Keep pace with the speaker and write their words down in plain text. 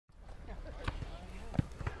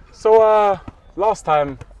So, last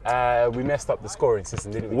time we messed up the scoring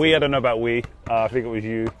system, didn't we? I don't know about we. I think it was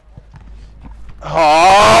you.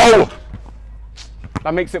 Oh!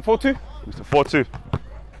 That makes it 4-2? It's a 4-2.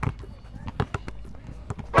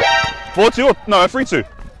 4-2 or no, 3-2.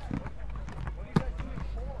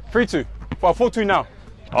 3-2. Well, 4-2 now.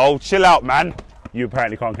 Oh, chill out, man. You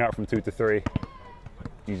apparently can't count from 2 to 3.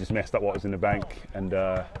 You just messed up what was in the bank and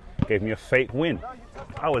gave me a fake win.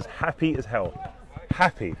 I was happy as hell.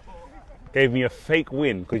 Happy. Gave me a fake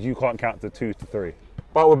win because you can't count to 2 to 3.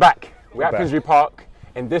 But we're back. We're at Finsbury Park,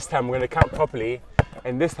 and this time we're going to count properly,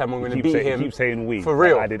 and this time we're going to beat him. Keep saying we. For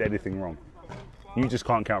real. I did anything wrong. You just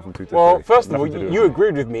can't count from 2 to 3. Well, first of all, you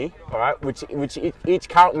agreed with me, all right? Which each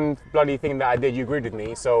counting bloody thing that I did, you agreed with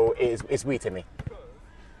me, so it's we, Timi.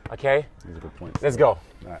 Okay? These are good points. Let's go. All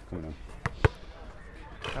right, come on.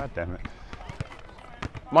 God damn it.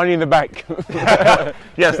 Money in the bank.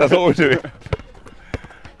 Yes, that's what we're doing.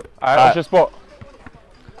 All right, what's your spot?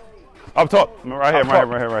 Up top. Right here. I think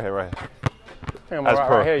I'm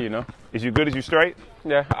right here, you know. Is you good? Is you straight?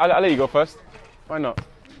 Yeah, I'll let you go first. Why not?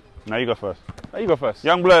 No, you go first. No, you go first.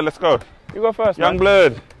 Young Blood, let's go. You go first, Young man.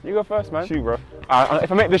 Blood. You go first, man. Shoot, bro.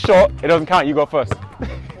 If I make the shot, it doesn't count. You go first.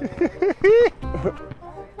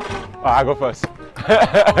 I go first.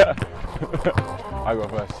 I go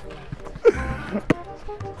first.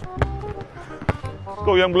 Let's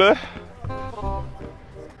go, Young Blood.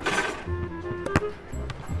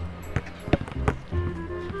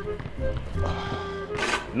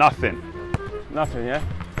 Nothing. Nothing, yeah?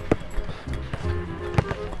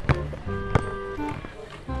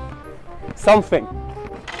 Something.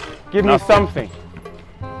 Give me something.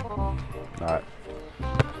 All right.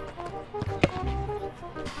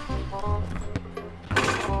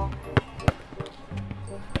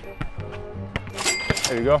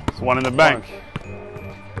 There you go. It's one in the bank.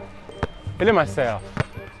 Feeling myself.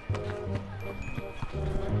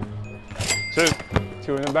 2.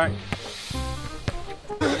 2 in the bank.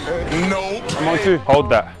 No. I'm on 2. Hold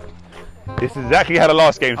that. This is exactly how the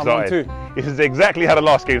last game started. I'm on 2. This is exactly how the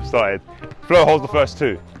last game started. Flo holds the first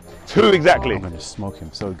 2. 2 exactly. I'm gonna smoke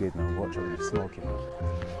him so good now. Watch, I'm gonna smoke him.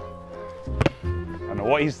 I don't know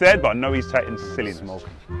what he said, but I know he's chatting silly. Smoke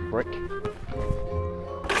him. Brick.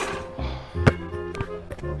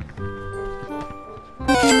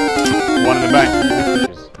 One in the bank.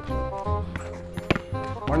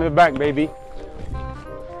 1 in the bank, baby.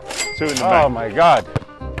 2 in the Oh bank. my God.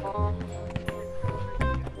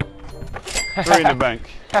 3 in the bank.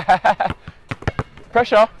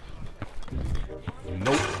 Pressure.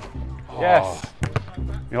 Nope. Yes.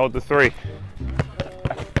 You hold the 3.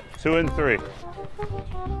 2 and 3.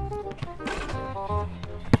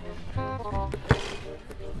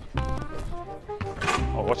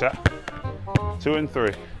 Oh, watch that. 2 and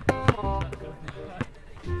 3.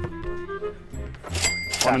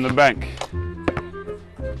 1 in the bank.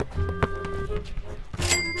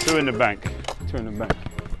 2 in the bank. 2 in the bank.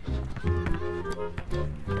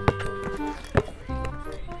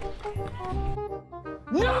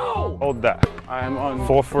 No! Hold that. I am on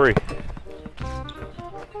 4-3.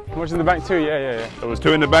 How much in the bank? 2, yeah. There was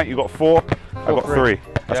 2 in the bank, you got 4, I got 3.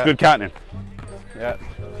 That's Yeah. good counting. Yeah.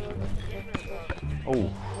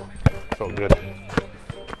 Oh, felt good.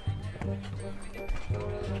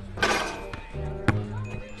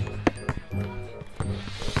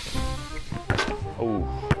 Oh.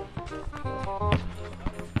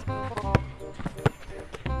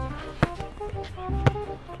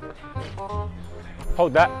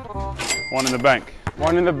 Hold that. 1 in the bank.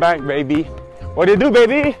 1 in the bank, baby. What do you do,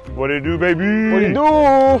 baby? What do you do, baby? What do you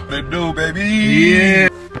do? They do, baby. Yeah.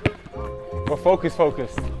 Well, focus.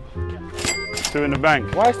 2 in the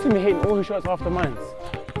bank. Why is Timi hitting all his shots after mine?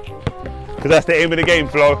 Because that's the aim of the game,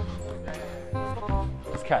 Flo.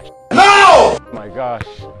 It's cash. No! Oh my gosh.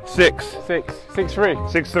 6. 6-3.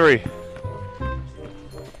 6-3.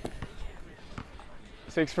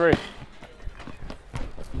 6-3.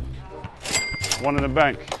 1 in the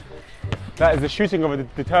bank. That is the shooting of a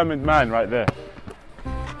determined man right there.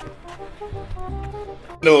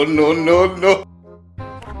 No.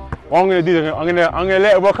 What I'm gonna do, I'm gonna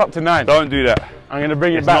let it work up to 9. Don't do that. I'm gonna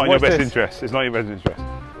bring it It's back. not in your Watch best this. interest. It's not in your best interest.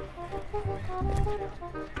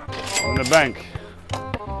 1 in the bank.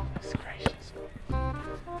 Goodness gracious.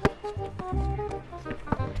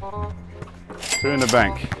 2 in the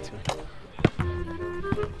bank.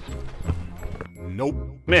 Nope.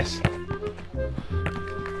 Miss.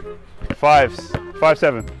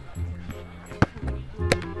 5-7.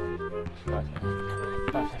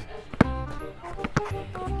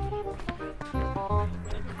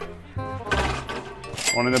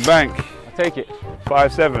 1 in the bank. I'll take it.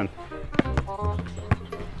 5-7.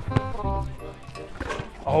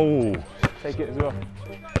 Oh, Take it as well.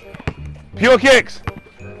 PureKicks.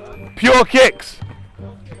 PureKicks.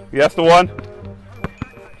 Yeah, that's the one.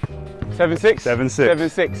 7-6? 7-6.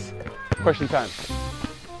 7-6. Question time.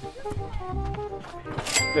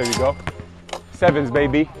 There we go. Sevens,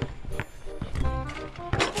 baby.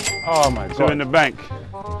 Oh my God. 2 in the bank.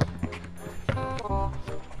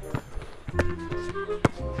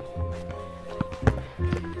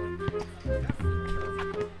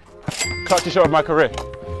 Clutch the shot of my career.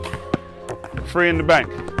 3 in the bank.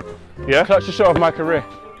 Yeah? Clutch the shot of my career.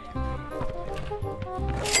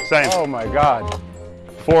 Same. Oh my God.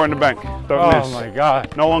 4 in the bank. Don't miss. Oh my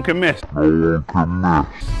God. No one can miss.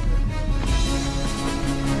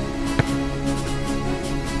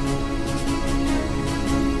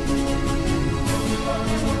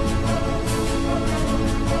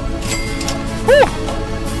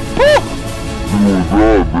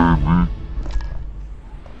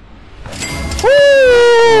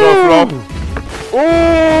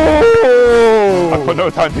 I've got no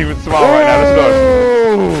time to even smile right now. Let's go.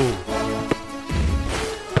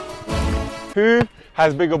 Who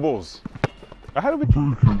has bigger balls? I had a bit.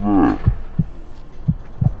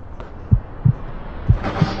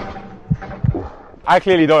 I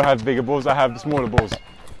clearly don't have bigger balls. I have smaller balls.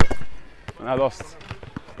 And I lost.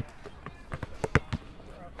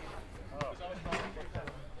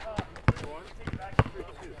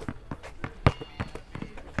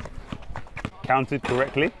 Counted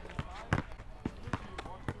correctly.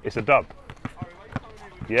 It's a dub.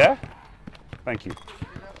 Yeah? Thank you.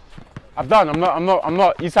 I'm done. I'm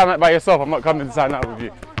not. You sign that by yourself. I'm not coming to sign that with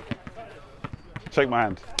you. Shake my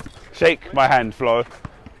hand. Shake my hand, Flo.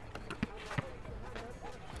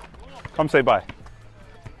 Come say bye.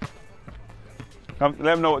 Come,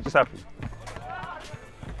 let them know what just happened.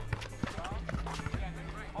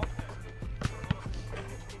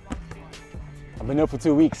 I've been ill for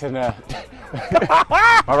 2 weeks and my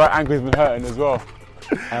right ankle's been hurting as well.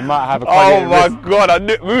 I might have a Oh my wrist. God, I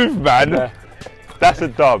didn't move, man. Yeah. That's a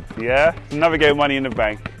dub, yeah? Another game of money in the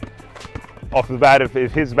bank. Off the bat of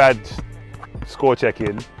his bad score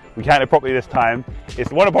check-in. We counted properly this time.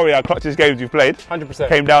 It's one of probably our clutchest games we've played. 100%.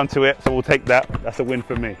 Came down to it, so we'll take that. That's a win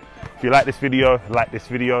for me. If you like this video,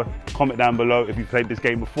 comment down below if you've played this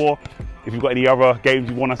game before. If you've got any other games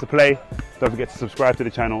you want us to play, don't forget to subscribe to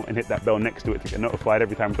the channel and hit that bell next to it to get notified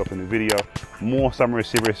every time we drop a new video. More summer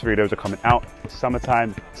serious videos are coming out. It's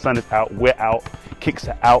summertime, sun is out, we're out, kicks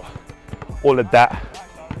are out, all of that.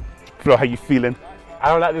 Flo, how you feeling? I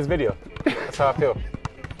don't like this video. That's how I feel.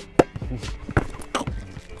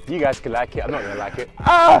 You guys can like it. I'm not gonna like it.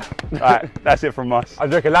 All right, that's it from us.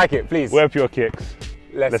 I'm joking. Like it, please. We're PureKicks.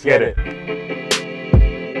 Let's get it.